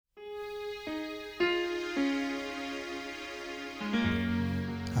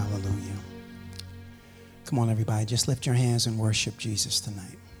Hallelujah. Come on, everybody. Just lift your hands and worship Jesus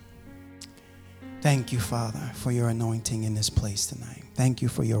tonight. Thank you, Father, for your anointing in this place tonight. Thank you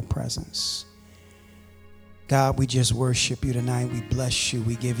for your presence. God, we just worship you tonight. We bless you.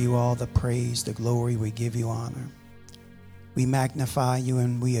 We give you all the praise, the glory. We give you honor. We magnify you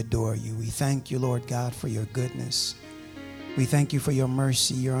and we adore you. We thank you, Lord God, for your goodness. We thank you for your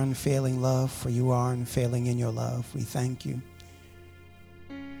mercy, your unfailing love, for you are unfailing in your love. We thank you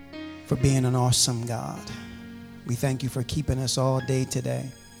for being an awesome God. We thank you for keeping us all day today.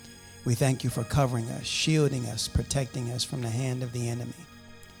 We thank you for covering us, shielding us, protecting us from the hand of the enemy.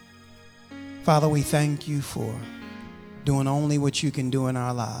 Father, we thank you for doing only what you can do in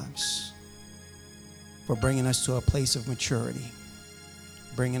our lives, for bringing us to a place of maturity,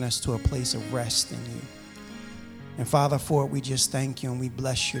 bringing us to a place of rest in you. And Father, for it, we just thank you and we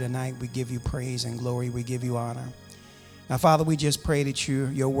bless you tonight. We give you praise and glory. We give you honor. Now, Father, we just pray that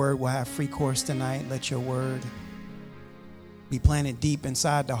your word will have free course tonight. Let your word be planted deep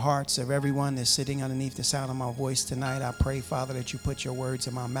inside the hearts of everyone that's sitting underneath the sound of my voice tonight. I pray, Father, that you put your words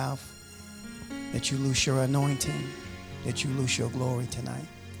in my mouth, that you loose your anointing, that you loose your glory tonight.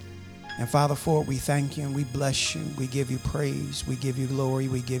 And Father, for it, we thank you and we bless you. We give you praise. We give you glory.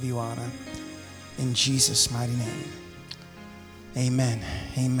 We give you honor. In Jesus' mighty name. Amen.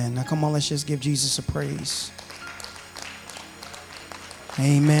 Amen. Now come on, let's just give Jesus a praise.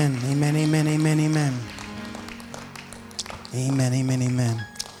 Amen. Amen. Amen. Amen. Amen. Amen. Amen. Amen.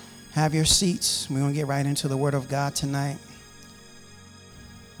 Have your seats. We're going to get right into the Word of God tonight.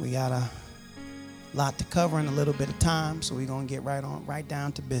 We got a lot to cover in a little bit of time, so we're going to get right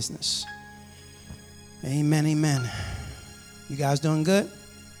down to business. Amen. Amen. You guys doing good?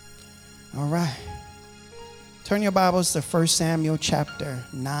 All right. Turn your Bibles to 1 Samuel chapter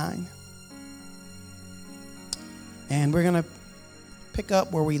 9. And we're going to pick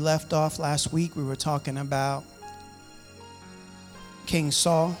up where we left off last week. We were talking about King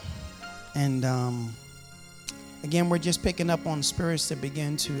Saul. And again, we're just picking up on spirits that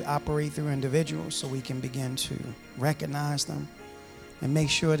begin to operate through individuals so we can begin to recognize them and make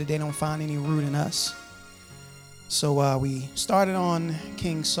sure that they don't find any root in us. So we started on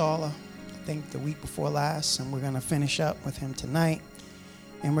King Saul, I think the week before last, and we're going to finish up with him tonight.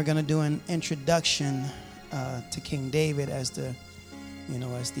 And we're going to do an introduction to King David as the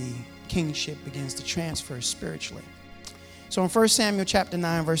kingship begins to transfer spiritually. So in 1 Samuel chapter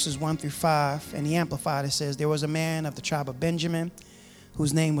 9, verses 1 through 5, in the Amplified, it says, there was a man of the tribe of Benjamin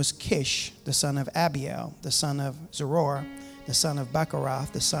whose name was Kish, the son of Abiel, the son of Zeror, the son of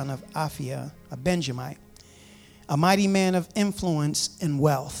Bechorath, the son of Aphiah, a Benjamite, a mighty man of influence and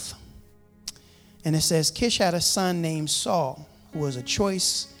wealth. And it says, Kish had a son named Saul, who was a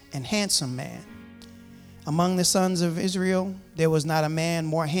choice and handsome man. Among the sons of Israel, there was not a man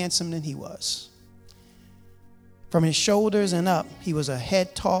more handsome than he was. From his shoulders and up, he was a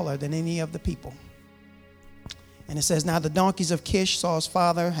head taller than any of the people. And it says, now the donkeys of Kish, Saul's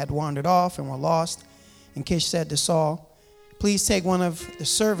father, had wandered off and were lost. And Kish said to Saul, please take one of the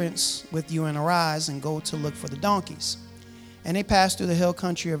servants with you and arise and go to look for the donkeys. And they passed through the hill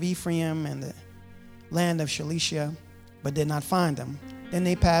country of Ephraim and the land of Shalisha, but did not find them. Then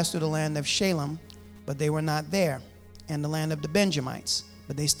they passed through the land of Shalem, but they were not there, and the land of the Benjamites,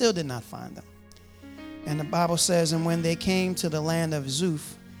 but they still did not find them. And the Bible says, and when they came to the land of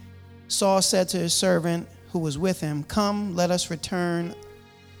Zuph, Saul said to his servant who was with him, come, let us return.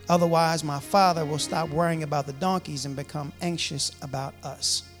 Otherwise, my father will stop worrying about the donkeys and become anxious about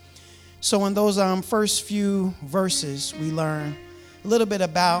us. So in those first few verses, we learn a little bit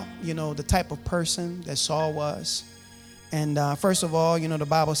about, the type of person that Saul was. And first of all, the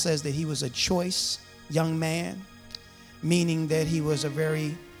Bible says that he was a choice young man, meaning that he was a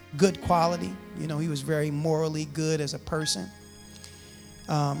very good quality. He was very morally good as a person.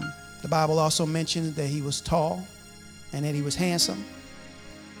 The Bible also mentions that he was tall and that he was handsome.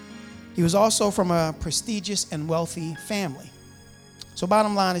 He was also from a prestigious and wealthy family. So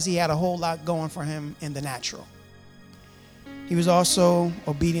bottom line is he had a whole lot going for him in the natural. He was also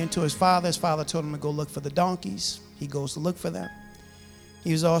obedient to his father. His father told him to go look for the donkeys. He goes to look for them.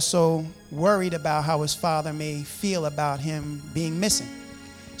 He was also worried about how his father may feel about him being missing.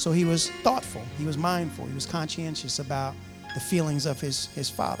 So he was thoughtful. He was mindful. He was conscientious about the feelings of his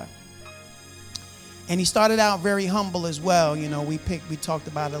father. And he started out very humble as well. We talked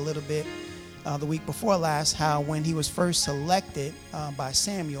about it a little bit the week before last, how when he was first selected by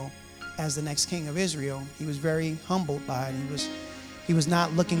Samuel as the next king of Israel, he was very humbled by it. He was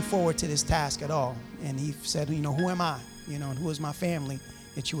not looking forward to this task at all. And he said, who am I? And who is my family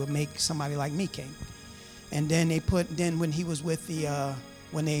that you would make somebody like me king? And then when he was with the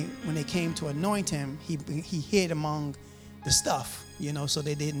when they came to anoint him, he hid among the stuff, so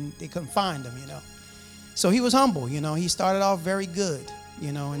they couldn't find him, So he was humble, he started off very good,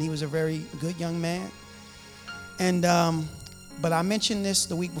 and he was a very good young man. And but I mentioned this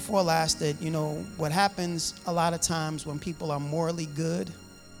the week before last, that what happens a lot of times when people are morally good,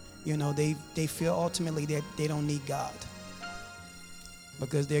 they feel ultimately that they don't need God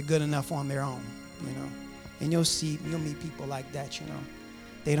because they're good enough on their own, and you'll meet people like that,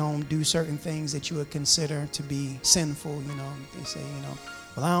 They don't do certain things that you would consider to be sinful, They say,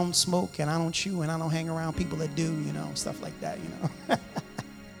 well, I don't smoke and I don't chew and I don't hang around people that do, stuff like that,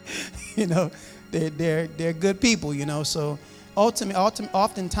 They're good people, So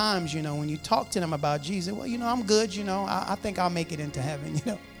oftentimes, when you talk to them about Jesus, well, I'm good, I think I'll make it into heaven,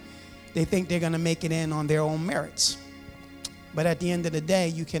 They think they're going to make it in on their own merits. But at the end of the day,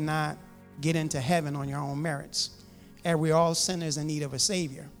 you cannot get into heaven on your own merits. And we're all sinners in need of a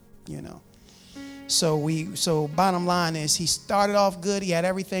Savior, So bottom line is, he started off good. He had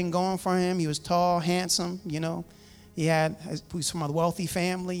everything going for him. He was tall, handsome, he was from a wealthy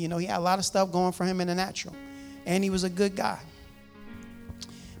family. He had a lot of stuff going for him in the natural. And he was a good guy.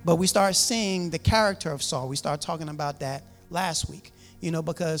 But we start seeing the character of Saul. We started talking about that last week,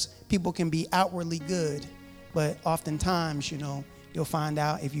 because people can be outwardly good, but oftentimes, you'll find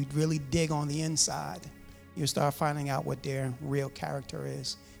out if you really dig on the inside, you'll start finding out what their real character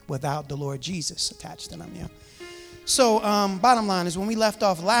is without the Lord Jesus attached to them. So bottom line is, when we left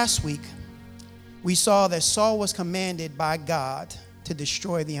off last week, we saw that Saul was commanded by God to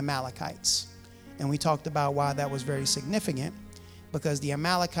destroy the Amalekites. And we talked about why that was very significant, because the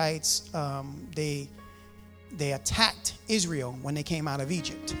Amalekites, they attacked Israel when they came out of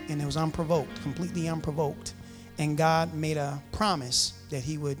Egypt, and it was unprovoked, completely unprovoked. And God made a promise that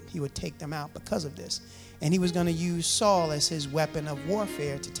he would take them out because of this. And he was going to use Saul as his weapon of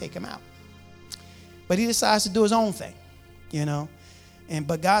warfare to take him out. But he decides to do his own thing,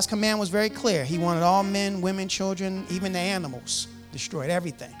 But God's command was very clear. He wanted all men, women, children, even the animals, destroyed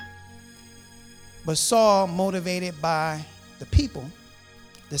everything. But Saul, motivated by the people,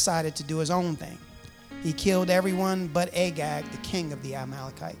 decided to do his own thing. He killed everyone but Agag, the king of the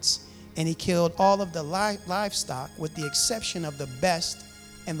Amalekites. And he killed all of the livestock with the exception of the best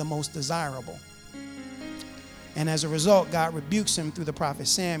and the most desirable. And as a result, God rebukes him through the prophet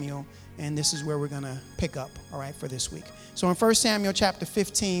Samuel. And this is where we're going to pick up, all right, for this week. So in 1 Samuel chapter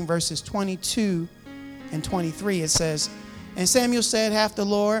 15, verses 22 and 23, it says, "And Samuel said, hath the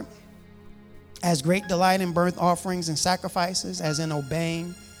Lord as great delight in burnt offerings and sacrifices as in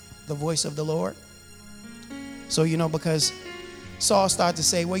obeying the voice of the Lord?" So, because Saul started to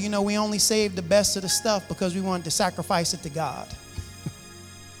say, well, we only saved the best of the stuff because we wanted to sacrifice it to God.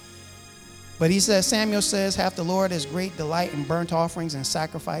 But he says, Samuel says, hath the Lord as great delight in burnt offerings and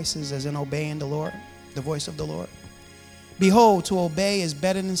sacrifices as in obeying the Lord, the voice of the Lord? Behold, to obey is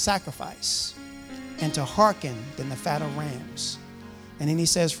better than sacrifice, and to hearken than the fat of rams. And then he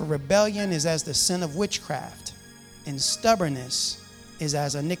says, for rebellion is as the sin of witchcraft, and stubbornness is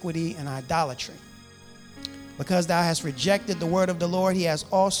as iniquity and idolatry. Because thou hast rejected the word of the Lord, he has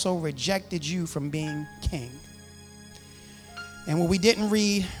also rejected you from being king. And what we didn't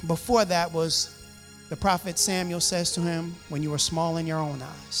read before that was the prophet Samuel says to him, when you were small in your own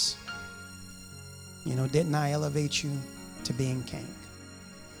eyes, didn't I elevate you to being king?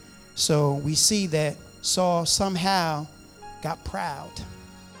 So we see that Saul somehow got proud.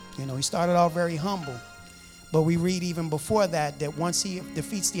 He started off very humble. But we read even before that once he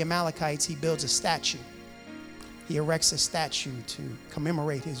defeats the Amalekites, he builds a statue. He erects a statue to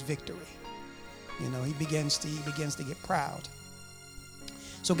commemorate his victory. He begins to get proud.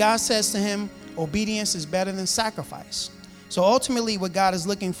 So God says to him, obedience is better than sacrifice. So ultimately what God is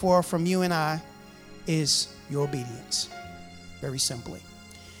looking for from you and I is your obedience. Very simply.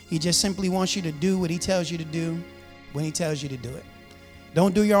 He just simply wants you to do what he tells you to do when he tells you to do it.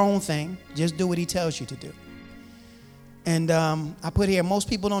 Don't do your own thing. Just do what he tells you to do. And I put here, most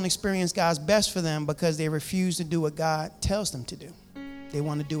people don't experience God's best for them because they refuse to do what God tells them to do. They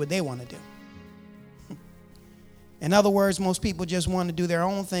want to do what they want to do. In other words, most people just want to do their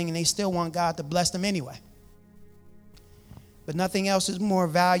own thing and they still want God to bless them anyway. But nothing else is more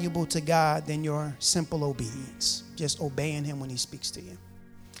valuable to God than your simple obedience, just obeying him when he speaks to you.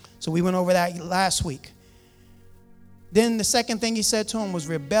 So we went over that last week. Then the second thing he said to him was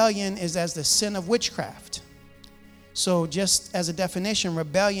rebellion is as the sin of witchcraft. So just as a definition,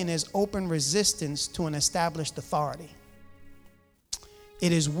 rebellion is open resistance to an established authority.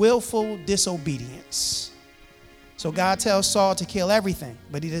 It is willful disobedience. So God tells Saul to kill everything,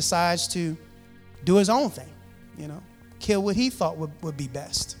 but he decides to do his own thing, kill what he thought would be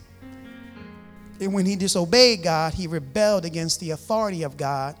best. And when he disobeyed God, he rebelled against the authority of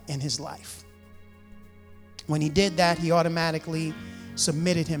God in his life. When he did that, he automatically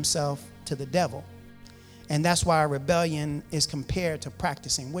submitted himself to the devil. And that's why rebellion is compared to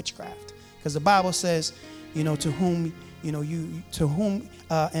practicing witchcraft. Because the Bible says, in Romans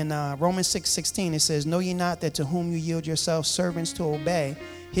 6:16, it says, know ye not that to whom you yield yourselves servants to obey,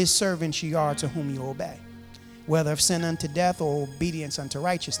 his servants ye are to whom you obey, whether of sin unto death or obedience unto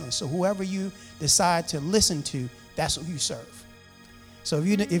righteousness. So whoever you decide to listen to, that's who you serve. So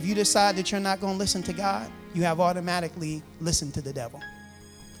if you decide that you're not going to listen to God, you have automatically listened to the devil.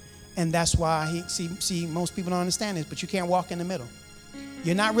 And that's why most people don't understand this, but you can't walk in the middle.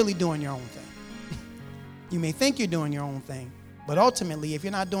 You're not really doing your own thing. You may think you're doing your own thing, but ultimately, if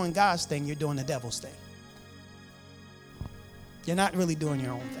you're not doing God's thing, you're doing the devil's thing. You're not really doing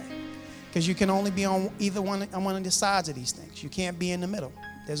your own thing, because you can only be on either one of the sides of these things. You can't be in the middle.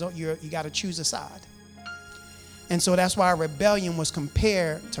 You got to choose a side. And so that's why rebellion was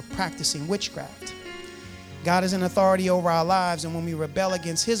compared to practicing witchcraft. God is an authority over our lives, and when we rebel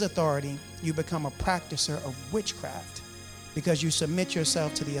against his authority, you become a practicer of witchcraft because you submit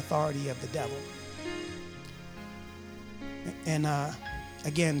yourself to the authority of the devil. And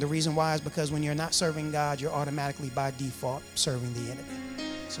again, the reason why is because when you're not serving God, you're automatically by default serving the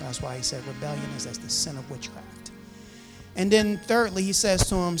enemy. So that's why he said rebellion is as the sin of witchcraft. And then thirdly, he says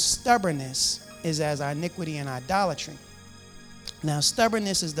to him, stubbornness is as iniquity and idolatry. Now,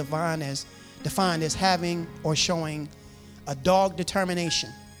 stubbornness is defined as having or showing a dogged determination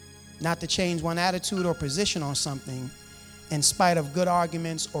not to change one attitude or position on something in spite of good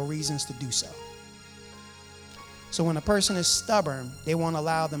arguments or reasons to do so. So when a person is stubborn, they won't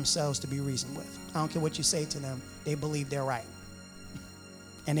allow themselves to be reasoned with. I don't care what you say to them, they believe they're right.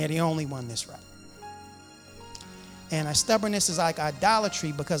 And they're the only one that's right. And a stubbornness is like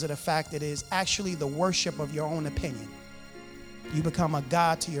idolatry because of the fact that it is actually the worship of your own opinion. You become a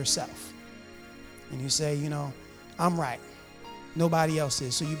god to yourself. And you say, I'm right. Nobody else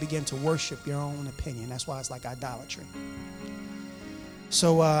is. So you begin to worship your own opinion. That's why it's like idolatry.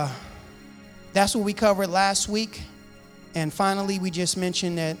 So that's what we covered last week. And finally, we just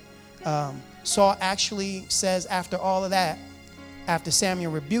mentioned that Saul actually says after all of that, after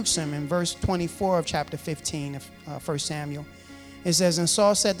Samuel rebukes him in verse 24 of chapter 15 of 1 Samuel, it says, and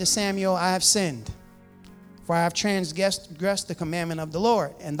Saul said to Samuel, I have sinned, for I have transgressed the commandment of the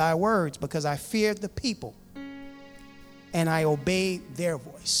Lord and thy words, because I feared the people, and I obeyed their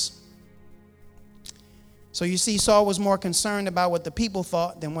voice. So you see, Saul was more concerned about what the people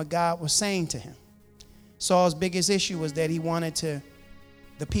thought than what God was saying to him. Saul's biggest issue was that he wanted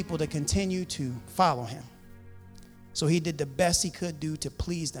the people to continue to follow him. So he did the best he could do to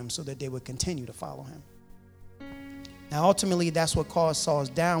please them so that they would continue to follow him. Now, ultimately, that's what caused Saul's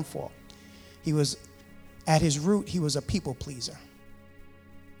downfall. At his root, he was a people pleaser.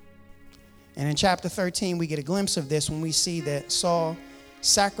 And in chapter 13, we get a glimpse of this when we see that Saul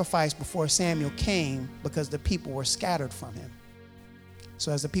sacrificed before Samuel came because the people were scattered from him.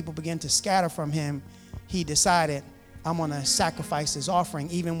 So as the people began to scatter from him, he decided, I'm going to sacrifice his offering,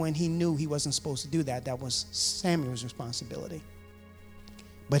 even when he knew he wasn't supposed to do that. That was Samuel's responsibility.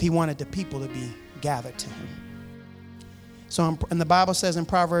 But he wanted the people to be gathered to him. So, and the Bible says in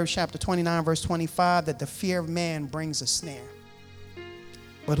Proverbs chapter 29, verse 25, that the fear of man brings a snare.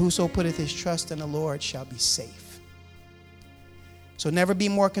 But whoso putteth his trust in the Lord shall be safe. So never be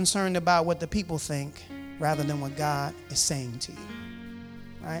more concerned about what the people think rather than what God is saying to you.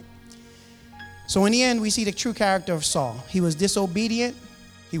 Right? So in the end, we see the true character of Saul. He was disobedient,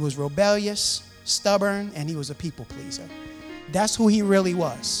 he was rebellious, stubborn, and he was a people pleaser. That's who he really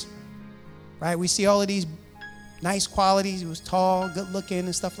was. Right? We see all of these nice qualities. He was tall, good looking,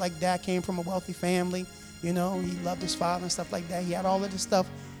 and stuff like that. Came from a wealthy family. He loved his father and stuff like that. He had all of this stuff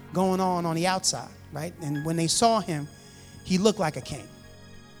going on the outside, right? And when they saw him, he looked like a king.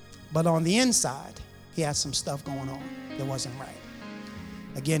 But on the inside, he had some stuff going on that wasn't right.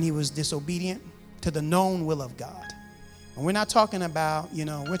 Again, he was disobedient to the known will of God. And we're not talking about,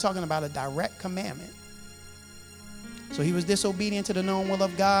 we're talking about a direct commandment. So he was disobedient to the known will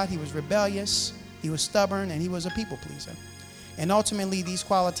of God. He was rebellious. He was stubborn, and he was a people pleaser. And ultimately, these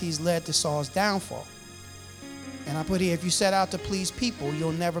qualities led to Saul's downfall. And I put here, if you set out to please people,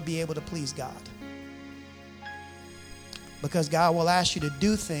 you'll never be able to please God. Because God will ask you to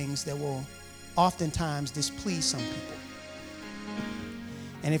do things that will oftentimes displease some people.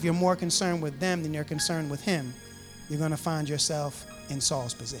 And if you're more concerned with them than you're concerned with him, you're going to find yourself in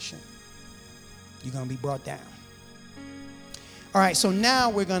Saul's position. You're going to be brought down. All right, so now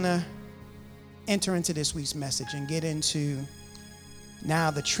we're going to enter into this week's message and get into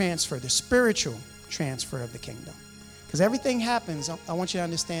now the transfer, the spiritual transfer of the kingdom. Because everything happens, I want you to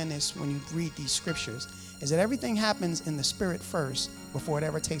understand this when you read these scriptures, is that everything happens in the spirit first before it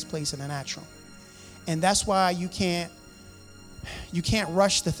ever takes place in the natural. And that's why you can't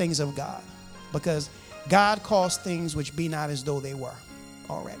rush the things of God, because God calls things which be not as though they were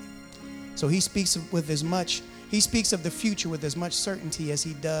already. So he speaks of the future with as much certainty as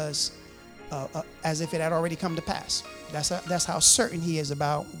he does as if it had already come to pass. That's how certain he is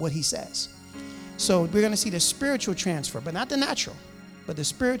about what he says. So we're going to see the spiritual transfer, but not the natural, but the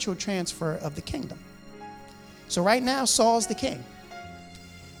spiritual transfer of the kingdom. So right now, Saul's the king.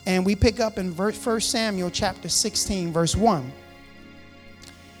 And we pick up in 1 Samuel chapter 16, verse 1.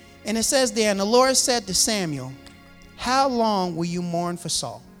 And it says there, and the Lord said to Samuel, how long will you mourn for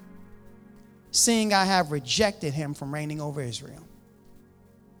Saul, seeing I have rejected him from reigning over Israel?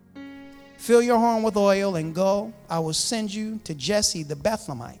 Fill your horn with oil and go. I will send you to Jesse the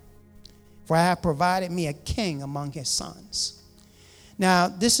Bethlehemite, for I have provided me a king among his sons. Now,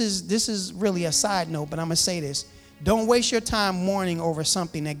 this is really a side note, but I'm going to say this. Don't waste your time mourning over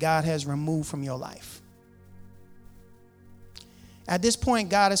something that God has removed from your life. At this point,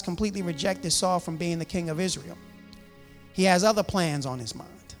 God has completely rejected Saul from being the king of Israel. He has other plans on his mind.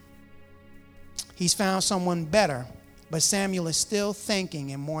 He's found someone better, but Samuel is still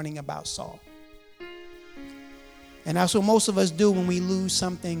thinking and mourning about Saul. And that's what most of us do when we lose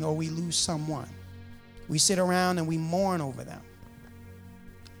something or we lose someone. We sit around and we mourn over them.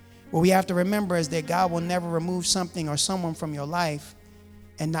 What we have to remember is that God will never remove something or someone from your life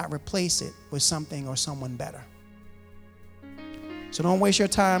and not replace it with something or someone better. So don't waste your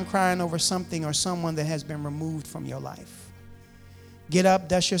time crying over something or someone that has been removed from your life. Get up,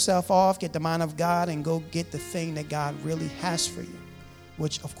 dust yourself off, get the mind of God, and go get the thing that God really has for you,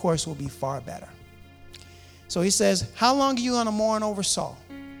 which of course will be far better. So he says, how long are you going to mourn over Saul,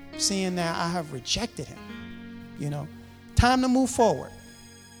 seeing that I have rejected him? Time to move forward.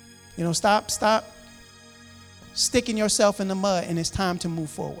 Stop sticking yourself in the mud, and it's time to move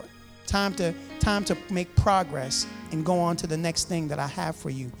forward. Time to make progress and go on to the next thing that I have for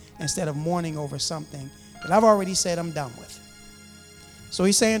you, instead of mourning over something that I've already said I'm done with. So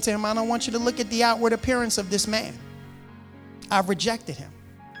he's saying to him, I don't want you to look at the outward appearance of this man. I've rejected him.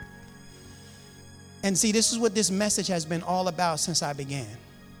 And see, this is what this message has been all about since I began,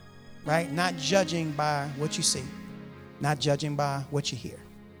 right? Not judging by what you see, not judging by what you hear,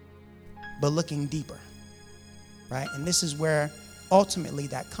 but looking deeper, right? And this is where ultimately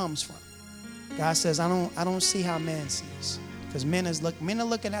that comes from. God says, I don't see how man sees, because men are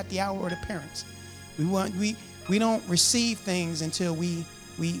looking at the outward appearance. We don't receive things until when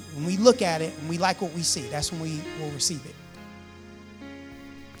we look at it and we like what we see. That's when we will receive it.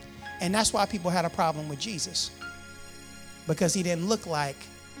 And that's why people had a problem with Jesus, because he didn't look like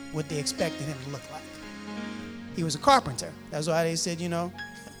what they expected him to look like. He was a carpenter. That's why they said,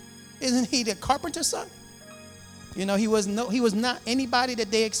 isn't he the carpenter's son? He was not anybody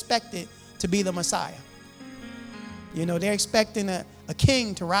that they expected to be the Messiah. They're expecting a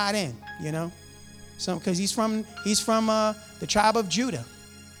king to ride in, because he's from the tribe of Judah,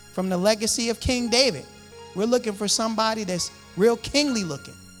 from the legacy of King David. We're looking for somebody that's real kingly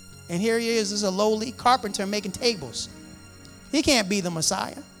looking. And here he is a lowly carpenter making tables. He can't be the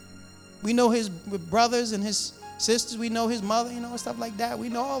Messiah. We know his brothers and his sisters. We know his mother, stuff like that. We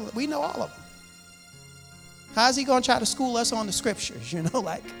know all of them. How's he going to try to school us on the scriptures,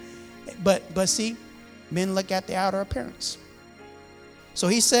 But see, men look at the outer appearance. So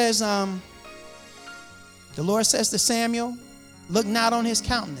he says, the Lord says to Samuel, look not on his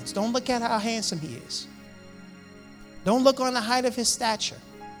countenance. Don't look at how handsome he is. Don't look on the height of his stature.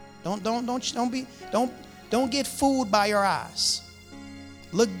 Don't get fooled by your eyes.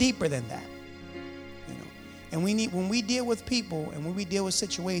 Look deeper than that. And when we deal with people and when we deal with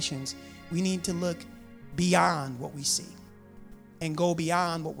situations, we need to look beyond what we see and go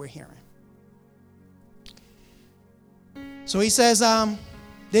beyond what we're hearing. So he says,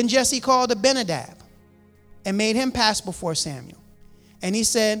 then Jesse called Abinadab and made him pass before Samuel. And he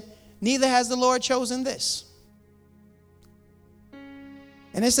said, neither has the Lord chosen this.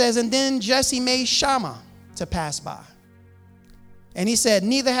 And it says, and then Jesse made Shammah to pass by. And he said,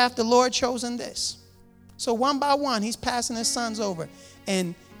 neither hath the Lord chosen this. So one by one, he's passing his sons over.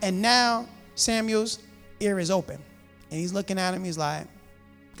 And now Samuel's ear is open. And he's looking at him. He's like,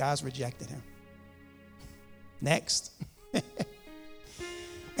 God's rejected him. Next.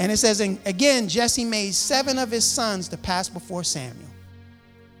 And it says, and again, Jesse made 7 of his sons to pass before Samuel.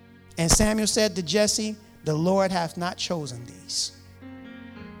 And Samuel said to Jesse, the Lord hath not chosen these.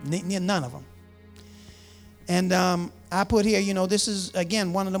 None of them. And I put here, this is,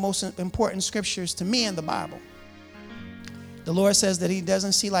 again, one of the most important scriptures to me in the Bible. The Lord says that he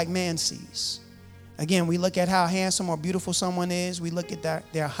doesn't see like man sees. Again, we look at how handsome or beautiful someone is. We look at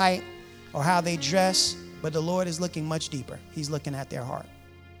their height or how they dress. But the Lord is looking much deeper. He's looking at their heart.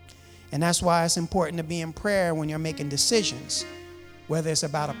 And that's why it's important to be in prayer when you're making decisions, whether it's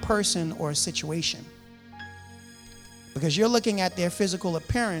about a person or a situation. Because you're looking at their physical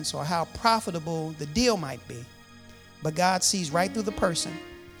appearance or how profitable the deal might be. But God sees right through the person,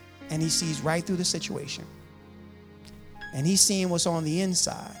 and he sees right through the situation. And he's seeing what's on the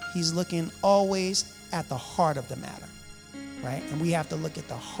inside. He's looking always at the heart of the matter, right? And we have to look at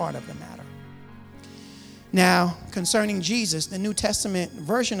the heart of the matter. Now, concerning Jesus, the New Testament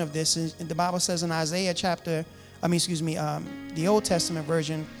version of this, the Bible says in the Old Testament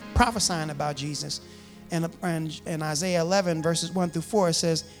version prophesying about Jesus. And in Isaiah 11, verses 1 through 4, it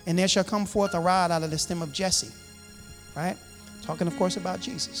says, "And there shall come forth a rod out of the stem of Jesse." Right? Talking, of course, about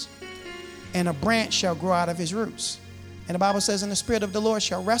Jesus. "And a branch shall grow out of his roots. And the Bible says, and the Spirit of the Lord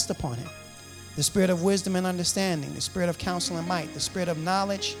shall rest upon him. The Spirit of wisdom and understanding, the Spirit of counsel and might, the Spirit of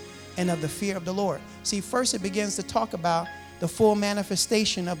knowledge and of the fear of the Lord." See, first it begins to talk about the full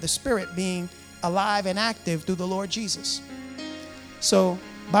manifestation of the Spirit being alive and active through the Lord Jesus. So,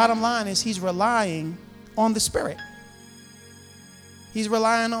 bottom line is he's relying on the Spirit. He's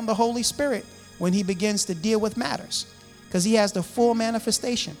relying on the Holy Spirit when he begins to deal with matters. Because he has the full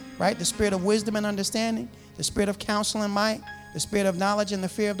manifestation, right? The Spirit of wisdom and understanding, the Spirit of counsel and might, the Spirit of knowledge and the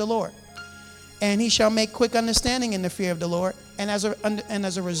fear of the Lord. "And he shall make quick understanding in the fear of the Lord." And as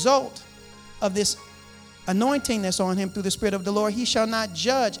a result of this anointing that's on him through the Spirit of the Lord, he shall not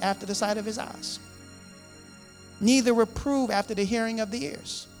judge after the sight of his eyes, neither reprove after the hearing of the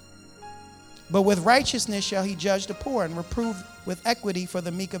ears. "But with righteousness shall he judge the poor, and reprove with equity for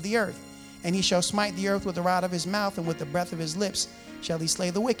the meek of the earth. And he shall smite the earth with the rod of his mouth, and with the breath of his lips shall he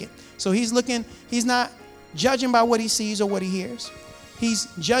slay the wicked." So he's not judging by what he sees or what he hears. He's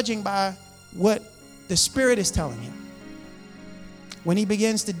judging by what the Spirit is telling him. When he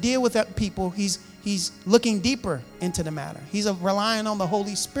begins to deal with people, he's looking deeper into the matter. He's relying on the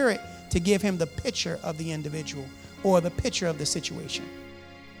Holy Spirit to give him the picture of the individual or the picture of the situation.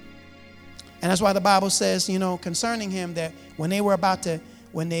 And that's why the Bible says, concerning him, that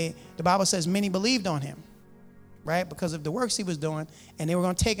the Bible says many believed on him, right? Because of the works he was doing, and they were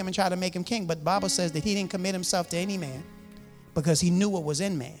going to take him and try to make him king. But the Bible says that he didn't commit himself to any man because he knew what was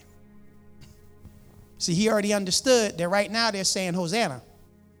in man. See, he already understood that right now they're saying Hosanna.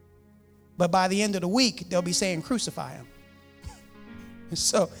 But by the end of the week, they'll be saying crucify him.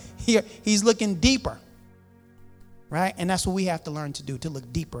 So he's looking deeper, right? And that's what we have to learn to do, to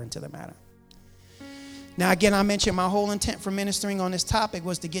look deeper into the matter. Now, again, I mentioned my whole intent for ministering on this topic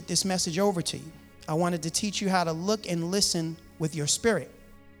was to get this message over to you. I wanted to teach you how to look and listen with your spirit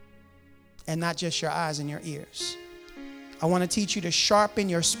and not just your eyes and your ears. I want to teach you to sharpen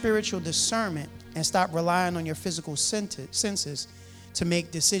your spiritual discernment and stop relying on your physical senses to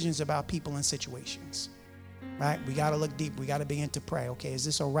make decisions about people and situations, right? We got to look deep. We got to begin to pray. Okay, is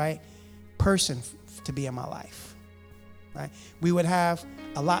this a right person to be in my life, right? We would have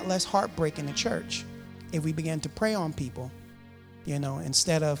a lot less heartbreak in the church if we began to pray on people,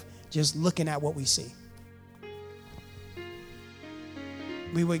 instead of just looking at what we see.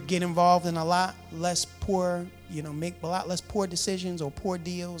 We would get involved in a lot less poor, make a lot less poor decisions or poor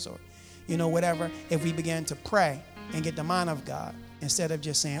deals or, whatever, if we began to pray and get the mind of God instead of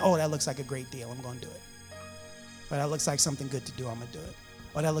just saying, "Oh, that looks like a great deal, I'm going to do it." Or "That looks like something good to do, I'm going to do it."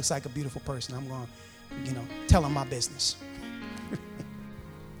 Or "That looks like a beautiful person, I'm going to, tell them my business."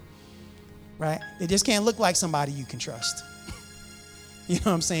 Right? They just can't look like somebody you can trust. You know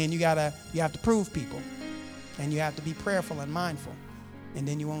what I'm saying? You have to prove people, and you have to be prayerful and mindful, and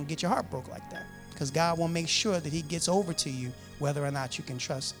then you won't get your heart broke like that, because God will make sure that he gets over to you whether or not you can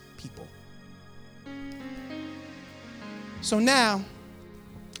trust people. So now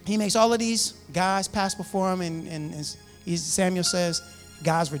he makes all of these guys pass before him, and Samuel says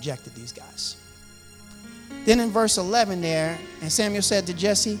God's rejected these guys. Then in verse 11 there, and Samuel said to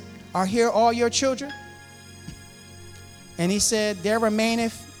Jesse, "Are here all your children?" And he said, "There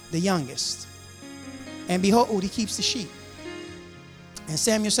remaineth the youngest. And behold, he keeps the sheep." And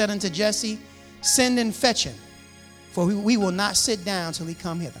Samuel said unto Jesse, "Send and fetch him, for we will not sit down till he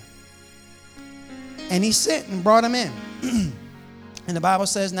come hither." And he sent and brought him in. And the Bible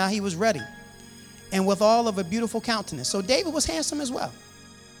says now he was ready, and withal of a beautiful countenance. So David was handsome as well.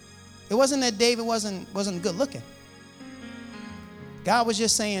 It wasn't that David wasn't good looking. God was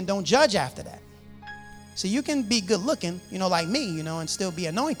just saying, don't judge after that. So you can be good looking, like me, and still be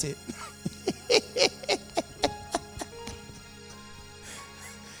anointed.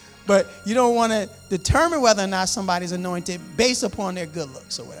 But you don't want to determine whether or not somebody's anointed based upon their good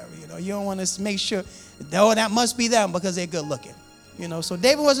looks or whatever. You don't want to make sure, oh, that must be them because they're good looking. So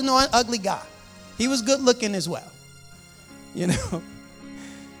David wasn't no ugly guy. He was good looking as well.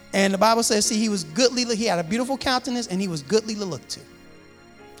 And the Bible says, see, he was goodly. He had a beautiful countenance and he was goodly to look to.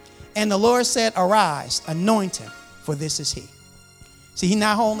 And the Lord said, arise, anoint him, for this is he. See, he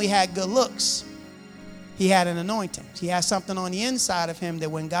not only had good looks, he had an anointing. He had something on the inside of him that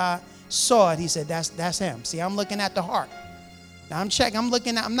when God saw it, he said, that's him. See, I'm looking at the heart. Now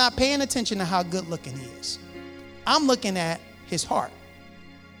I'm not paying attention to how good looking he is. I'm looking at his heart.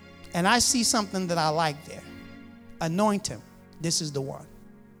 And I see something that I like there. Anoint him. This is the one.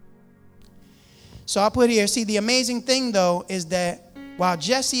 So I put here, see, the amazing thing, though, is that while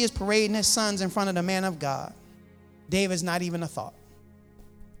Jesse is parading his sons in front of the man of God, David's not even a thought.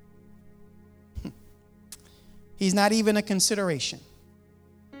 He's not even a consideration.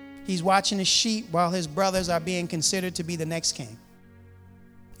 He's watching his sheep while his brothers are being considered to be the next king.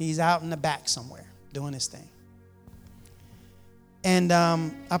 He's out in the back somewhere doing his thing. And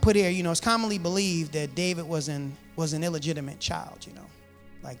I put here, it's commonly believed that David was an illegitimate child,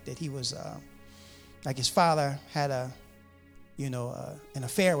 like that he was, like his father had an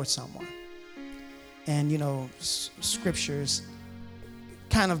affair with someone. And, scriptures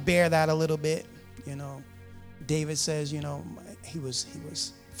kind of bear that a little bit. David says, he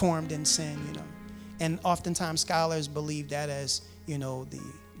was formed in sin, And oftentimes scholars believe that as,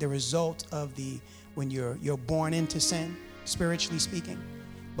 the result of when you're born into sin, spiritually speaking.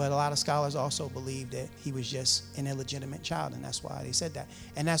 But a lot of scholars also believe that he was just an illegitimate child, and that's why they said that.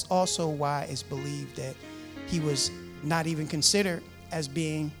 And that's also why it's believed that he was not even considered as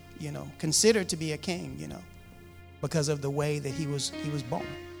being, considered to be a king, because of the way that he was born.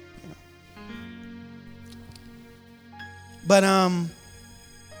 But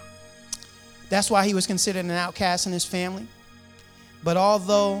that's why he was considered an outcast in his family. But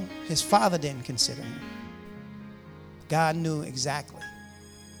although his father didn't consider him, God knew exactly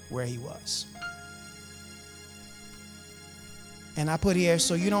where he was. And I put here,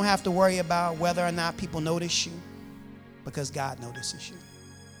 so you don't have to worry about whether or not people notice you, because God notices you.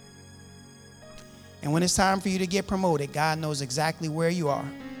 And when it's time for you to get promoted, God knows exactly where you are.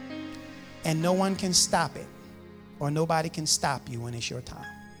 And no one can stop it, or nobody can stop you when it's your time.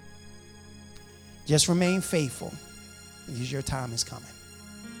 Just remain faithful, because your time is coming.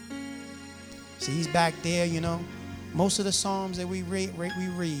 See, he's back there, Most of the Psalms that we read,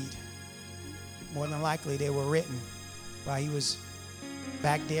 more than likely they were written while he was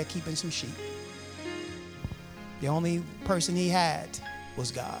back there keeping some sheep. The only person he had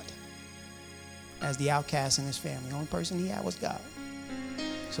was God. As the outcast in his family, the only person he had was God.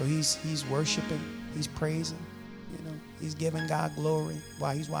 So he's worshiping, he's praising, he's giving God glory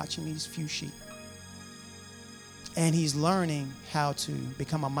while he's watching these few sheep. And he's learning how to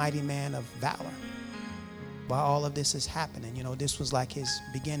become a mighty man of valor while all of this is happening. This was like his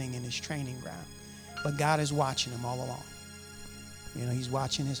beginning and his training ground. But God is watching him all along. He's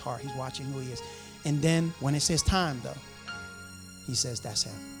watching his heart. He's watching who he is. And then when it's his time, though, he says, that's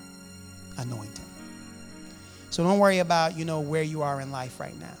him. Anoint him. So don't worry about, where you are in life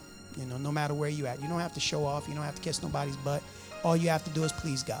right now. No matter where you're at. You don't have to show off. You don't have to kiss nobody's butt. All you have to do is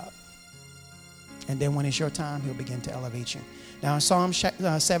please God. And then when it's your time, he'll begin to elevate you. Now in Psalm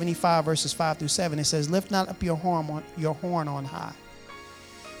 75, verses 5 through 7, it says, lift not up your horn on high.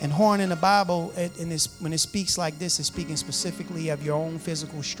 And horn in the Bible, when it speaks like this, it's speaking specifically of your own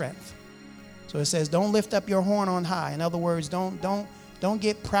physical strength. So it says, don't lift up your horn on high. In other words, don't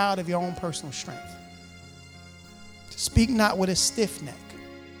get proud of your own personal strength. Speak not with a stiff neck.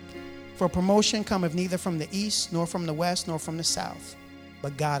 For promotion cometh neither from the east, nor from the west, nor from the south.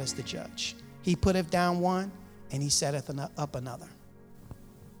 But God is the judge. He putteth down one, and he setteth up another.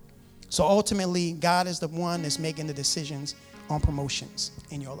 So ultimately, God is the one that's making the decisions on promotions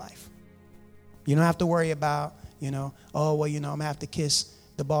in your life. You don't have to worry about, I'm going to have to kiss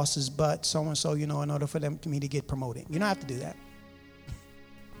the boss's butt, so-and-so, in order for me to get promoted. You don't have to do that.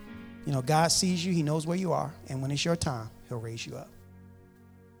 God sees you. He knows where you are. And when it's your time, he'll raise you up.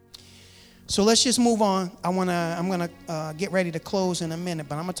 So let's just move on. I'm going to get ready to close in a minute,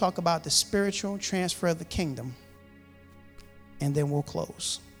 but I'm going to talk about the spiritual transfer of the kingdom, and then we'll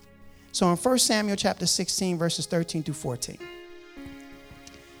close. So in 1 Samuel chapter 16, verses 13 through 14,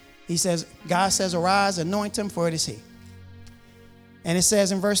 God says, arise, anoint him, for it is he. And it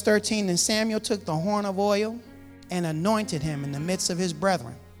says in verse 13, then Samuel took the horn of oil and anointed him in the midst of his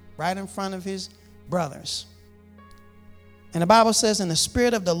brethren, right in front of his brothers. And the Bible says, and the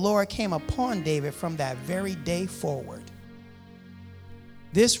Spirit of the Lord came upon David from that very day forward.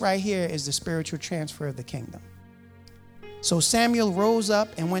 This right here is the spiritual transfer of the kingdom. So Samuel rose up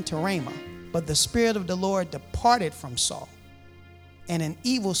and went to Ramah, but the Spirit of the Lord departed from Saul, and an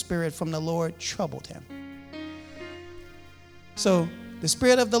evil spirit from the Lord troubled him. So the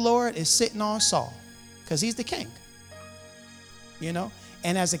Spirit of the Lord is sitting on Saul because he's the king, you know.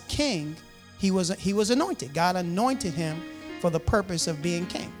 And as a king, he was anointed. God anointed him for the purpose of being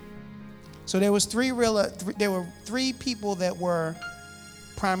king. So there were three people that were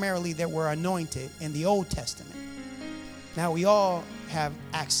anointed in the Old Testament. Now we all have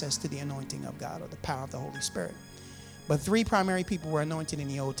access to the anointing of God or the power of the Holy Spirit. But three primary people were anointed in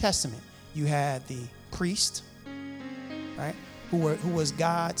the Old Testament. You had the priest, right, who was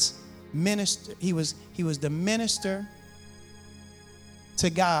God's minister. He was the minister to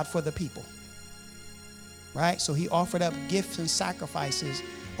God for the people, right? So he offered up gifts and sacrifices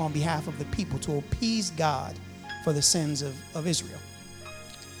on behalf of the people to appease God for the sins of Israel.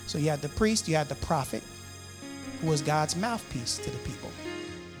 So you had the priest, you had the prophet, who was God's mouthpiece to the people,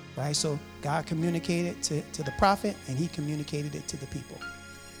 right? So God communicated to the prophet, and he communicated it to the people,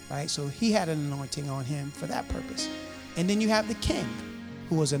 right? So he had an anointing on him for that purpose. And then you have the king,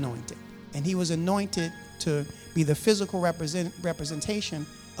 who was anointed, and he was anointed to be the physical representation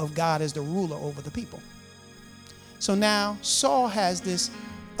of God as the ruler over the people. So now Saul has this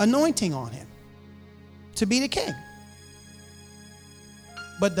anointing on him to be the king.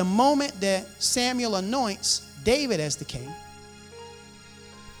 But the moment that Samuel anoints David as the king,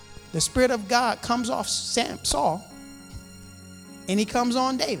 the Spirit of God comes off Saul, and he comes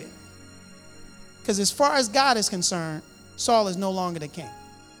on David. Because as far as God is concerned, Saul is no longer the king.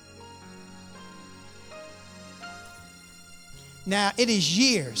 Now, it is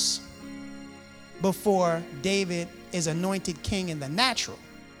years before David is anointed king in the natural.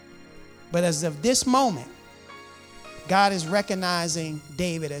 But as of this moment, God is recognizing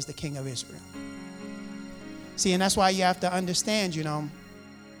David as the king of Israel. See, and that's why you have to understand, you know,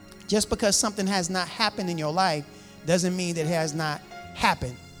 just because something has not happened in your life doesn't mean that it has not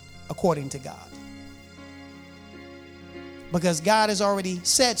happened according to God. Because God has already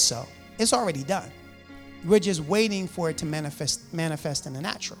said so. It's already done. We're just waiting for it to manifest in the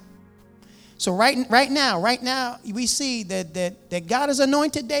natural. So right now, we see that God has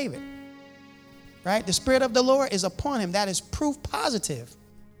anointed David. Right? The Spirit of the Lord is upon him. That is proof positive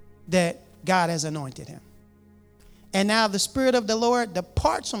that God has anointed him. And now the Spirit of the Lord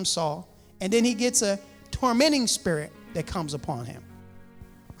departs from Saul, and then he gets a tormenting spirit that comes upon him.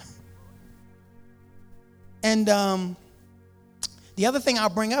 And the other thing I'll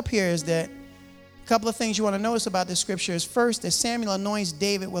bring up here is that a couple of things you want to notice about this scripture is first that Samuel anoints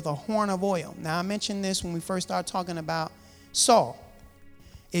David with a horn of oil. Now, I mentioned this when we first started talking about Saul.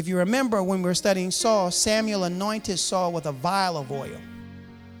 If you remember when we were studying Saul, Samuel anointed Saul with a vial of oil.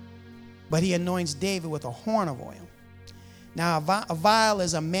 But he anoints David with a horn of oil. Now, a vial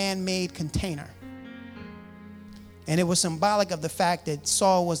is a man-made container. And it was symbolic of the fact that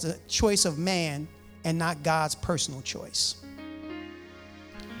Saul was the choice of man and not God's personal choice.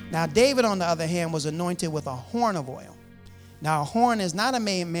 Now, David, on the other hand, was anointed with a horn of oil. Now, a horn is not a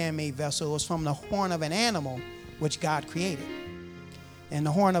man-made vessel. It was from the horn of an animal which God created. And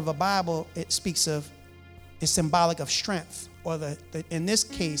the horn of a Bible, it's symbolic of strength, or in this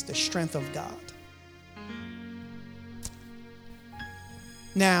case, the strength of God.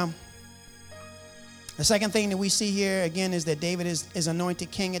 Now, the second thing that we see here, again, is that David is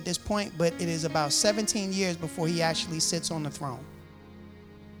anointed king at this point, but it is about 17 years before he actually sits on the throne.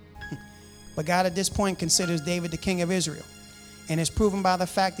 But God at this point considers David the king of Israel. And it's proven by the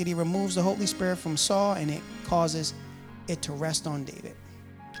fact that he removes the Holy Spirit from Saul, and it causes it to rest on David.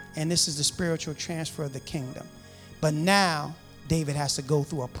 And this is the spiritual transfer of the kingdom. But now David has to go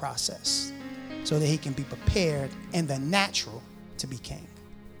through a process so that he can be prepared in the natural to be king.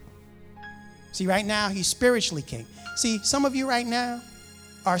 See, right now he's spiritually king. See, some of you right now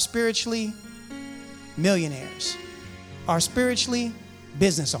are spiritually millionaires, are spiritually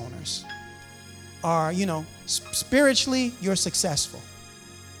business owners, are, spiritually you're successful,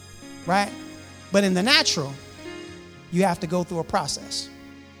 right? But in the natural, you have to go through a process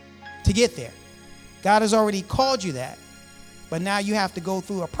to get there. God has already called you that, but now you have to go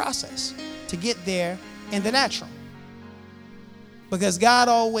through a process to get there in the natural. Because God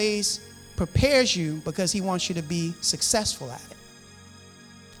always prepares you because he wants you to be successful at it.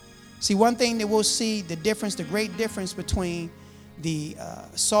 See, one thing that we'll see the great difference between the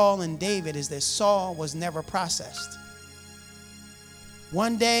Saul and David is that Saul was never processed.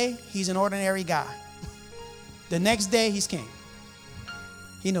 One day, he's an ordinary guy. The next day, he's king.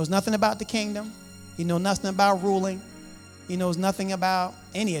 He knows nothing about the kingdom. He knows nothing about ruling. He knows nothing about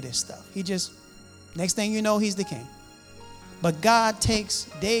any of this stuff. He just, next thing you know, he's the king. But God takes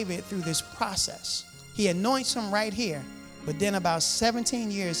David through this process. He anoints him right here. But then about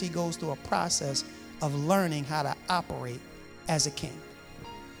 17 years, he goes through a process of learning how to operate as a king.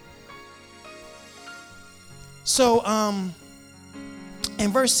 So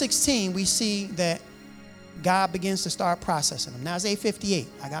in verse 16, we see that God begins to start processing him. Now it's 8:58.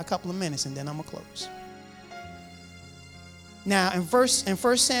 I got a couple of minutes and then I'm going to close. Now in 1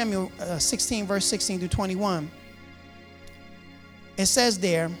 Samuel 16, verse 16 through 21, it says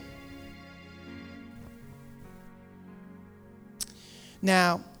there,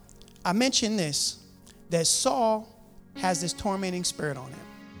 now I mentioned this, that Saul has this tormenting spirit on him.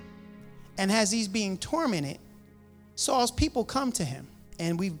 And as he's being tormented, Saul's people come to him.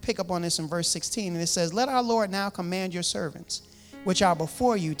 And we pick up on this in verse 16. And it says, let our Lord now command your servants, which are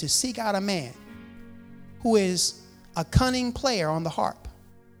before you, to seek out a man who is a cunning player on the harp.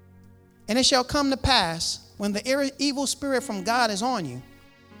 And it shall come to pass, when the evil spirit from God is on you,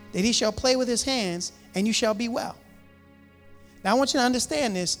 that he shall play with his hands, and you shall be well. Now I want you to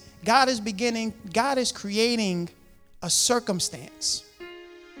understand this. God is creating a circumstance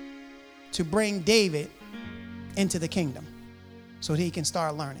to bring David into the kingdom so that he can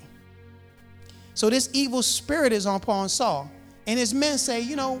start learning. So this evil spirit is upon Saul, and his men say,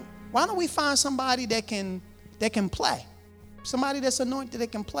 why don't we find somebody that can play? Somebody that's anointed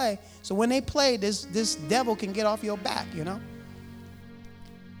that can play. So when they play, this devil can get off your back,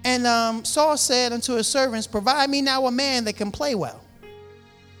 And Saul said unto his servants, provide me now a man that can play well,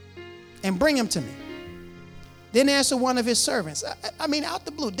 and bring him to me. Then answered one of his servants. I mean, out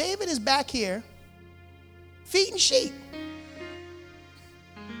the blue, David is back here feeding sheep.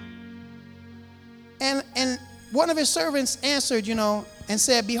 And one of his servants answered, and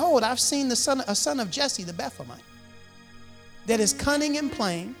said, behold, I've seen a son of Jesse the Bethlehemite, that is cunning and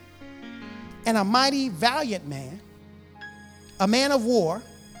plain, and a mighty valiant man, a man of war,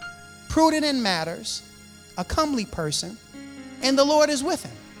 prudent in matters, a comely person, and the Lord is with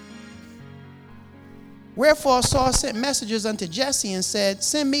him. Wherefore Saul sent messengers unto Jesse and said,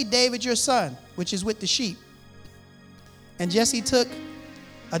 send me David your son, which is with the sheep. And Jesse took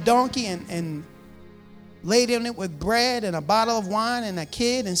a donkey and laid in it with bread and a bottle of wine and a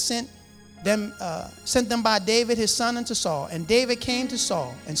kid, and sent them by David his son unto Saul. And David came to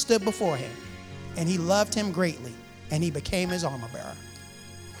Saul and stood before him, and he loved him greatly, and he became his armor bearer.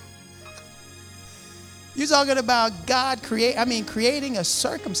 You're talking about God creating a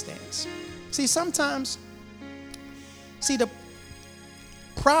circumstance. See, sometimes, the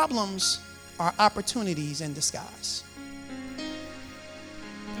problems are opportunities in disguise.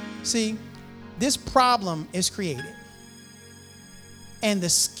 See, this problem is created, and the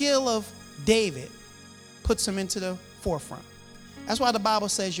skill of David puts him into the forefront. That's why the Bible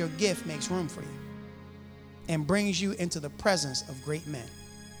says your gift makes room for you and brings you into the presence of great men.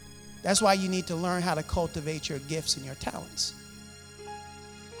 That's why you need to learn how to cultivate your gifts and your talents.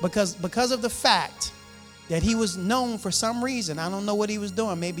 Because of the fact that he was known for some reason. I don't know what he was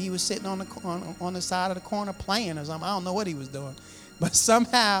doing. Maybe he was sitting on the side of the corner playing or something. I don't know what he was doing. But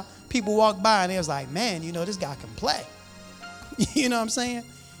somehow people walked by and they was like, man, this guy can play. You know what I'm saying?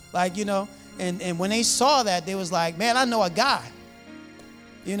 And when they saw that, they was like, man, I know a guy.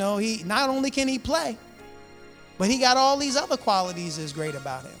 He not only can he play, but he got all these other qualities that's great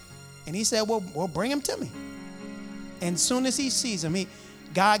about him. And he said, well, bring him to me. And as soon as he sees him,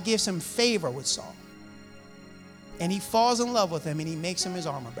 God gives him favor with Saul. And he falls in love with him, and he makes him his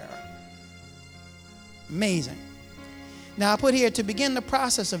armor bearer. Amazing. Now I put here, to begin the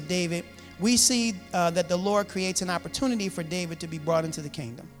process of David, we see that the Lord creates an opportunity for David to be brought into the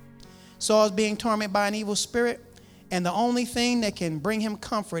kingdom. Saul is being tormented by an evil spirit, and the only thing that can bring him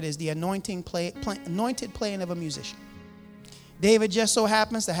comfort is the anointed playing of a musician. David just so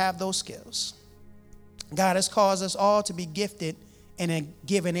happens to have those skills. God has caused us all to be gifted in a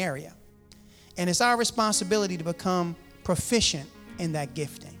given area, and it's our responsibility to become proficient in that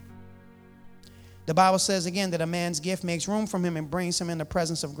gifting. The Bible says again that a man's gift makes room for him and brings him in the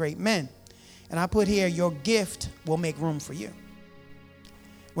presence of great men. And I put here, your gift will make room for you.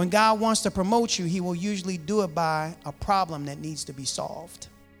 When God wants to promote you, he will usually do it by a problem that needs to be solved.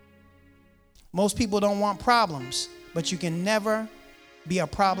 Most people don't want problems, but you can never be a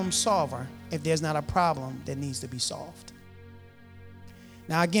problem solver if there's not a problem that needs to be solved.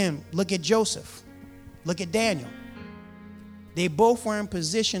 Now again, look at Joseph. Look at Daniel. They both were in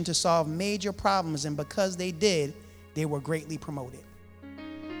position to solve major problems, and because they did, they were greatly promoted.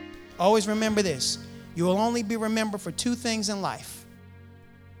 Always remember this. You will only be remembered for two things in life: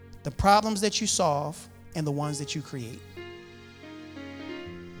 the problems that you solve and the ones that you create.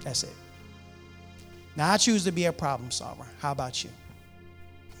 That's it. Now, I choose to be a problem solver. How about you?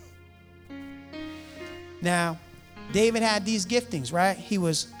 Now, David had these giftings, right? He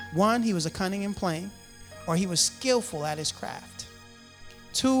was a cunning and plain, or he was skillful at his craft.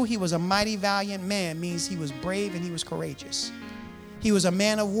 2, he was a mighty valiant man, means he was brave and he was courageous. He was a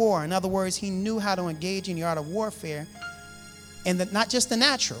man of war. In other words, he knew how to engage in the art of warfare, and not just the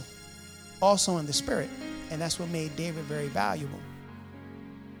natural, also in the spirit. And that's what made David very valuable.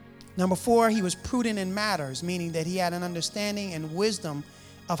 Number 4, he was prudent in matters, meaning that he had an understanding and wisdom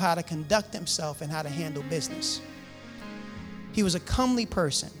of how to conduct himself and how to handle business. He was a comely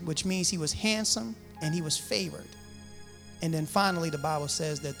person, which means he was handsome and he was favored. And then finally, the Bible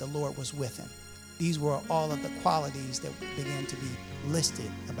says that the Lord was with him. These were all of the qualities that began to be listed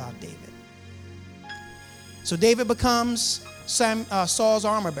about David. So David becomes Saul's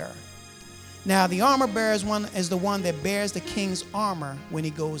armor bearer. Now, the armor bearer is the one that bears the king's armor when he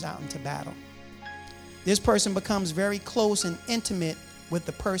goes out into battle. This person becomes very close and intimate with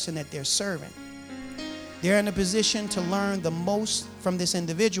the person that they're serving. They're in a position to learn the most from this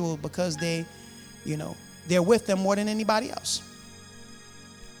individual because they're with them more than anybody else.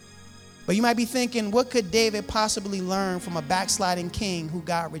 But you might be thinking, what could David possibly learn from a backsliding king who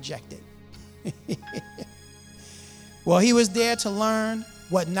God rejected? Well, he was there to learn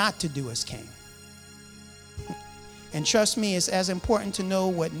what not to do as king. And trust me, it's as important to know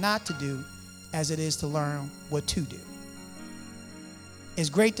what not to do as it is to learn what to do. It's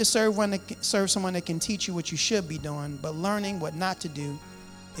great to serve someone that can teach you what you should be doing, but learning what not to do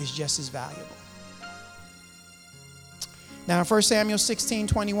is just as valuable. Now in 1 Samuel 16,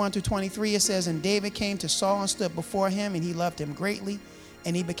 21 to 23, it says, "And David came to Saul and stood before him, and he loved him greatly,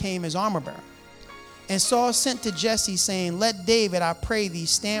 and he became his armor bearer. And Saul sent to Jesse, saying, Let David, I pray thee,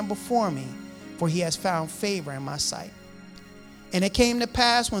 stand before me, for he has found favor in my sight. And it came to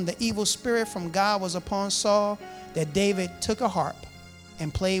pass, when the evil spirit from God was upon Saul, that David took a harp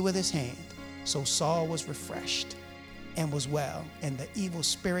and played with his hand. So Saul was refreshed and was well, and the evil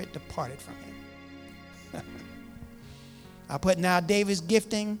spirit departed from him." I put, now David's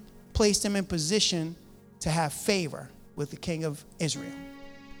gifting placed him in position to have favor with the king of Israel.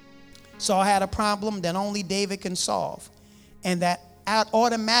 Saul had a problem that only David can solve, and that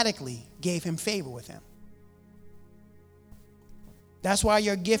automatically gave him favor with him. That's why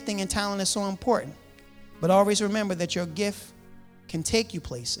your gifting and talent is so important. But always remember that your gift can take you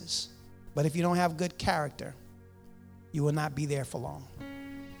places, but if you don't have good character, you will not be there for long.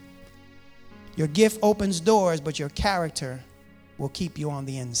 Your gift opens doors, but your character will keep you on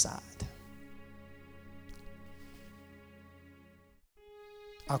the inside.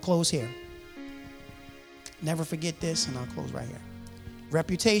 I'll close here. Never forget this, and I'll close right here.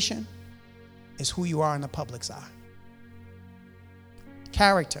 Reputation is who you are in the public's eye.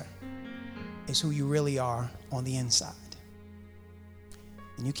 Character is who you really are on the inside.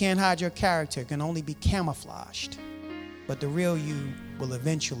 And you can't hide your character. It can only be camouflaged. But the real you will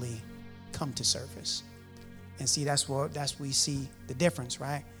eventually come to surface. And see, that's where we see the difference,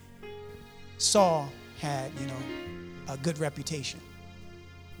 right? Saul had, a good reputation.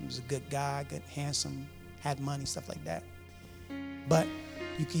 He was a good guy, good, handsome, had money, stuff like that. But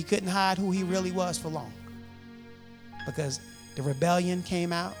he couldn't hide who he really was for long. Because the rebellion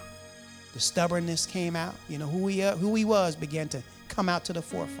came out, the stubbornness came out. Who he was began to come out to the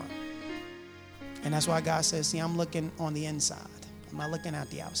forefront. And that's why God says, see, I'm looking on the inside. I'm not looking at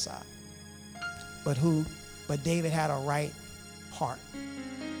the outside. But David had a right heart.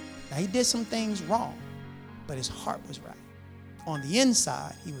 Now, he did some things wrong, but his heart was right. On the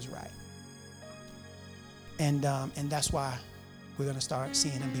inside, he was right. And that's why we're going to start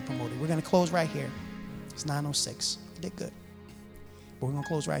seeing him be promoted. We're going to close right here. It's 9:06. We did good. But we're going to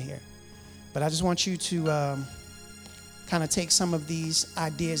close right here. But I just want you to kind of take some of these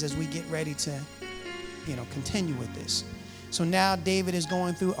ideas as we get ready to, continue with this. So now David is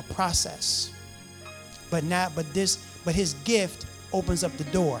going through a process. But his gift opens up the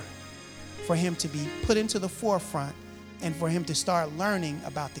door for him to be put into the forefront and for him to start learning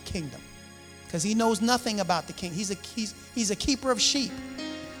about the kingdom. Because he knows nothing about the king. He's a keeper of sheep.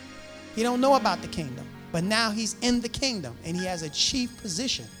 He don't know about the kingdom. But now he's in the kingdom and he has a chief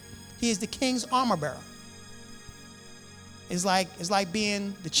position. He is the king's armor bearer. It's like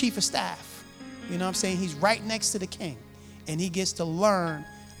being the chief of staff. You know what I'm saying? He's right next to the king. And he gets to learn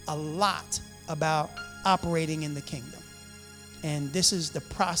a lot about operating in the kingdom. And this is the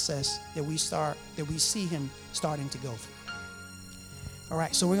process that we see him starting to go through. All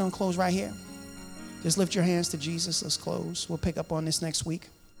right, so we're going to close right here. Just lift your hands to Jesus. Let's close. We'll pick up on this next week.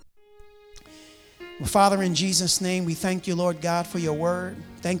 Father, in Jesus' name, we thank you, Lord God, for your word.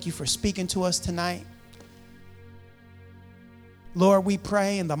 Thank you for speaking to us tonight. Lord, we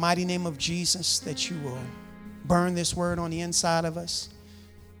pray in the mighty name of Jesus that you will burn this word on the inside of us.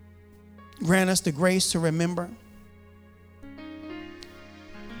 Grant us the grace to remember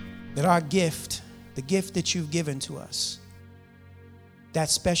that our gift, the gift that you've given to us, that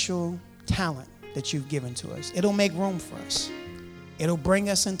special talent that you've given to us, it'll make room for us. It'll bring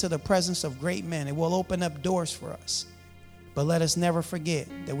us into the presence of great men. It will open up doors for us. But let us never forget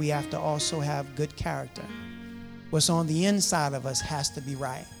that we have to also have good character. What's on the inside of us has to be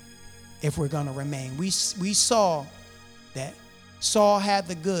right if we're going to remain. We saw that Saul had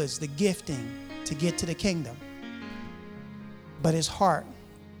the goods, the gifting to get to the kingdom. But his heart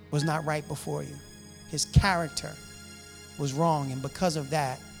was not right before you. His character was wrong. And because of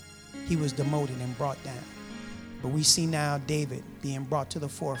that, he was demoted and brought down. But we see now David being brought to the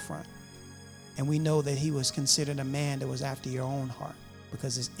forefront. And we know that he was considered a man that was after your own heart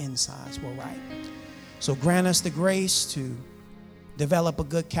because his insides were right. So grant us the grace to develop a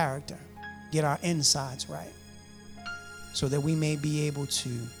good character, get our insides right, so that we may be able to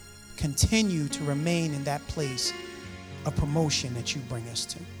continue to remain in that place of promotion that you bring us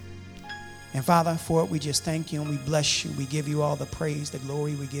to. And Father, for it, we just thank you and we bless you. We give you all the praise, the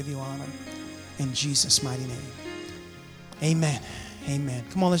glory. We give you honor in Jesus' mighty name. Amen. Amen.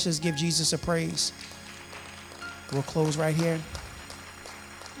 Come on, let's just give Jesus a praise. We'll close right here.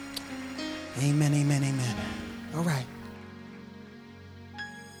 Amen, amen, amen. All right.